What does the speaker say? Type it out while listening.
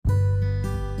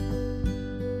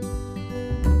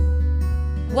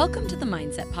Welcome to the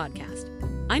Mindset Podcast.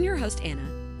 I'm your host, Anna.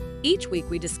 Each week,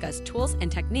 we discuss tools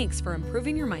and techniques for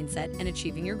improving your mindset and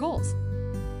achieving your goals.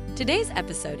 Today's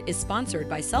episode is sponsored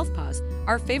by Self-Pause,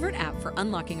 our favorite app for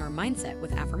unlocking our mindset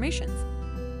with affirmations.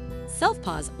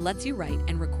 Self-Pause lets you write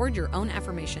and record your own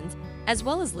affirmations, as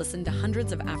well as listen to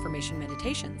hundreds of affirmation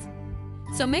meditations.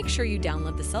 So make sure you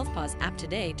download the Self-Pause app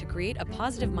today to create a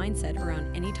positive mindset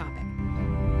around any topic.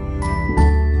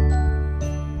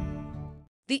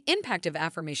 The impact of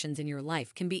affirmations in your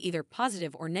life can be either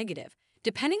positive or negative,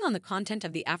 depending on the content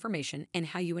of the affirmation and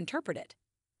how you interpret it.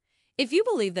 If you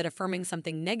believe that affirming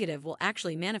something negative will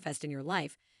actually manifest in your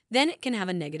life, then it can have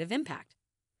a negative impact.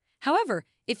 However,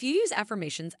 if you use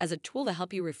affirmations as a tool to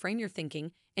help you reframe your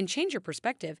thinking and change your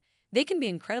perspective, they can be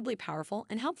incredibly powerful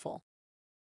and helpful.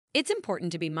 It's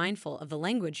important to be mindful of the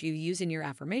language you use in your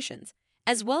affirmations,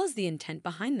 as well as the intent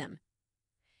behind them.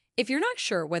 If you're not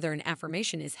sure whether an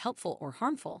affirmation is helpful or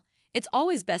harmful, it's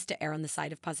always best to err on the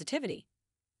side of positivity.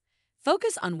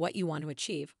 Focus on what you want to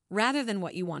achieve rather than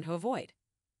what you want to avoid.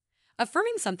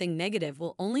 Affirming something negative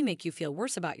will only make you feel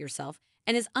worse about yourself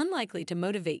and is unlikely to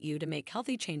motivate you to make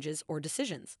healthy changes or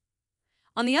decisions.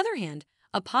 On the other hand,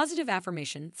 a positive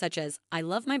affirmation such as, "I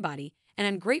love my body and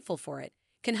I'm grateful for it,"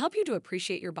 can help you to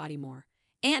appreciate your body more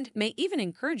and may even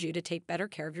encourage you to take better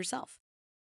care of yourself.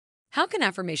 How can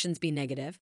affirmations be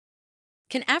negative?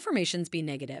 Can affirmations be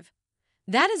negative?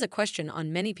 That is a question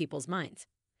on many people's minds.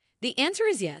 The answer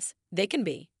is yes, they can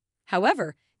be.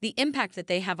 However, the impact that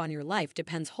they have on your life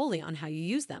depends wholly on how you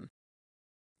use them.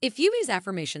 If you use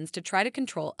affirmations to try to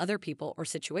control other people or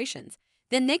situations,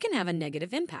 then they can have a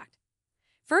negative impact.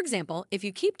 For example, if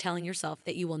you keep telling yourself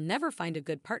that you will never find a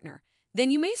good partner, then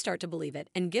you may start to believe it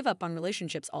and give up on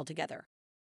relationships altogether.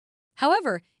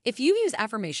 However, if you use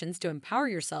affirmations to empower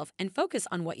yourself and focus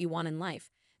on what you want in life,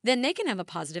 then they can have a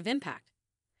positive impact.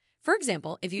 For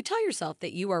example, if you tell yourself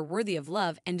that you are worthy of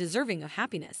love and deserving of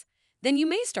happiness, then you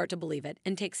may start to believe it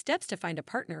and take steps to find a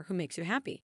partner who makes you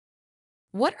happy.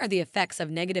 What are the effects of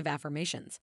negative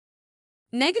affirmations?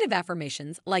 Negative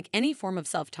affirmations, like any form of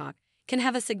self-talk, can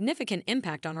have a significant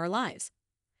impact on our lives.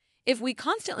 If we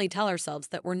constantly tell ourselves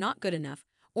that we're not good enough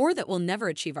or that we'll never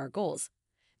achieve our goals,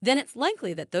 then it's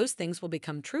likely that those things will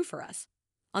become true for us.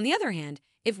 On the other hand,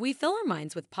 if we fill our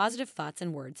minds with positive thoughts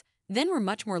and words, then we're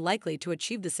much more likely to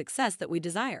achieve the success that we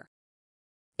desire.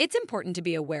 It's important to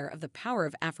be aware of the power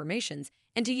of affirmations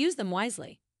and to use them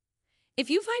wisely. If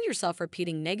you find yourself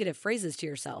repeating negative phrases to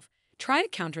yourself, try to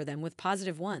counter them with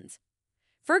positive ones.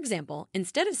 For example,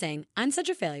 instead of saying, "I'm such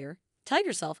a failure," tell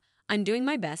yourself, "I'm doing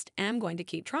my best and I'm going to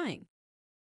keep trying."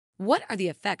 What are the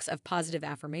effects of positive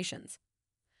affirmations?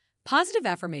 Positive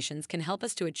affirmations can help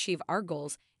us to achieve our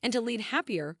goals and to lead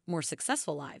happier, more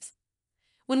successful lives.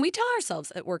 When we tell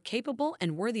ourselves that we're capable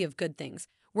and worthy of good things,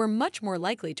 we're much more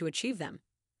likely to achieve them.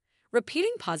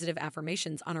 Repeating positive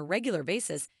affirmations on a regular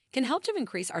basis can help to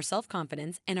increase our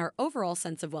self-confidence and our overall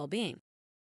sense of well-being.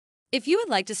 If you would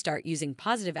like to start using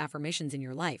positive affirmations in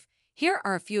your life, here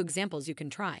are a few examples you can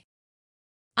try.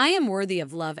 I am worthy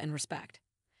of love and respect.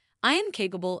 I am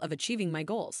capable of achieving my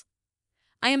goals.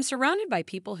 I am surrounded by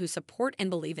people who support and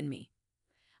believe in me.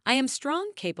 I am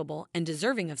strong, capable, and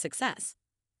deserving of success.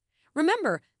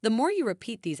 Remember, the more you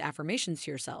repeat these affirmations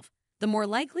to yourself, the more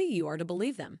likely you are to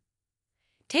believe them.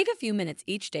 Take a few minutes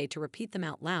each day to repeat them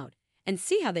out loud and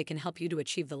see how they can help you to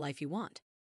achieve the life you want.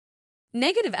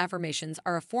 Negative affirmations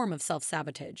are a form of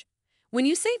self-sabotage. When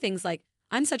you say things like,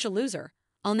 "I'm such a loser,"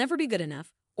 "I'll never be good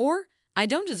enough," or "I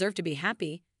don't deserve to be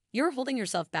happy," you're holding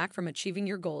yourself back from achieving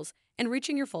your goals and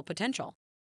reaching your full potential.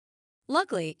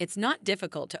 Luckily, it's not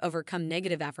difficult to overcome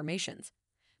negative affirmations.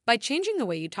 By changing the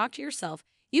way you talk to yourself,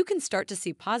 you can start to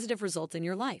see positive results in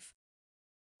your life.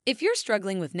 If you're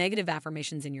struggling with negative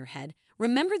affirmations in your head,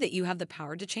 remember that you have the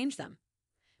power to change them.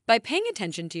 By paying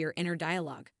attention to your inner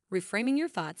dialogue, reframing your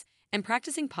thoughts, and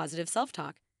practicing positive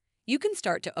self-talk, you can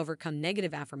start to overcome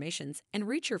negative affirmations and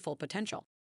reach your full potential.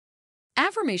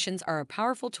 Affirmations are a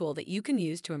powerful tool that you can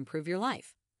use to improve your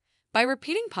life. By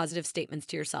repeating positive statements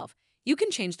to yourself, you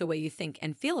can change the way you think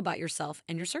and feel about yourself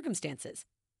and your circumstances.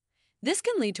 This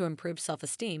can lead to improved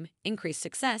self-esteem, increased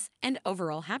success, and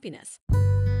overall happiness.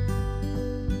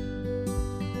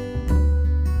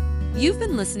 You've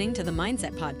been listening to the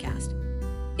Mindset Podcast.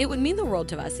 It would mean the world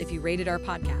to us if you rated our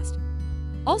podcast.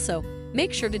 Also,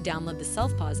 make sure to download the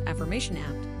Self-Pause Affirmation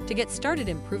app to get started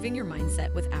improving your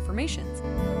mindset with affirmations.